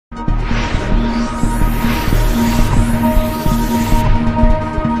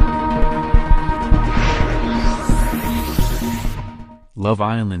Love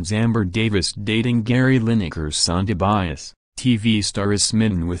Island's Amber Davies dating Gary Lineker's son Tobias. TV star is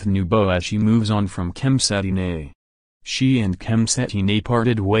smitten with new beau as she moves on from Kem Cetinay. She and Kem Cetinay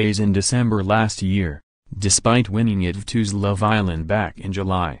parted ways in December last year, despite winning ITV2's Love Island back in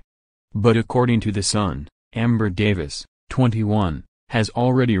July. But according to The Sun, Amber Davies, 21, has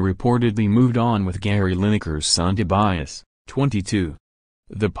already reportedly moved on with Gary Lineker's son Tobias, 22.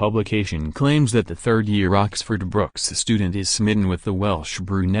 The publication claims that the third-year Oxford Brookes student is smitten with the Welsh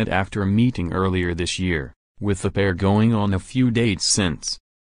brunette after a meeting earlier this year, with the pair going on a few dates since.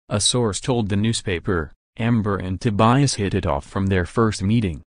 A source told the newspaper, Amber and Tobias hit it off from their first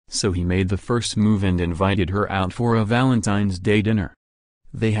meeting, so he made the first move and invited her out for a Valentine's Day dinner.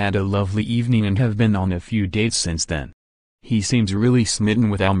 They had a lovely evening and have been on a few dates since then. He seems really smitten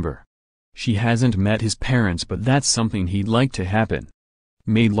with Amber. She hasn't met his parents, but that's something he'd like to happen.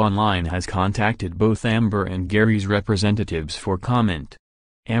 Mail Online has contacted both Amber and Gary's representatives for comment.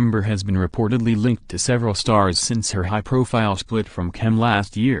 Amber has been reportedly linked to several stars since her high-profile split from Kem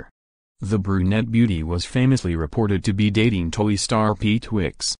last year. The brunette beauty was famously reported to be dating Toy star Pete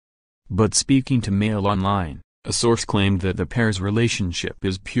Wicks. But speaking to Mail Online, a source claimed that the pair's relationship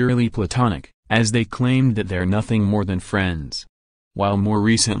is purely platonic, as they claimed that they're nothing more than friends. While more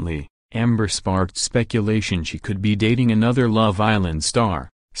recently, Amber sparked speculation she could be dating another Love Island star,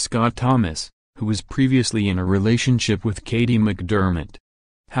 Scott Thomas, who was previously in a relationship with Katie McDermott.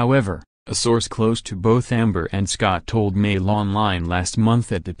 However, a source close to both Amber and Scott told Mail Online last month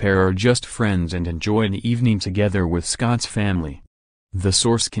that the pair are just friends and enjoy an evening together with Scott's family. The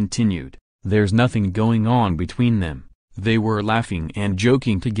source continued, "There's nothing going on between them, they were laughing and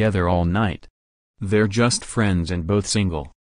joking together all night. They're just friends and both single."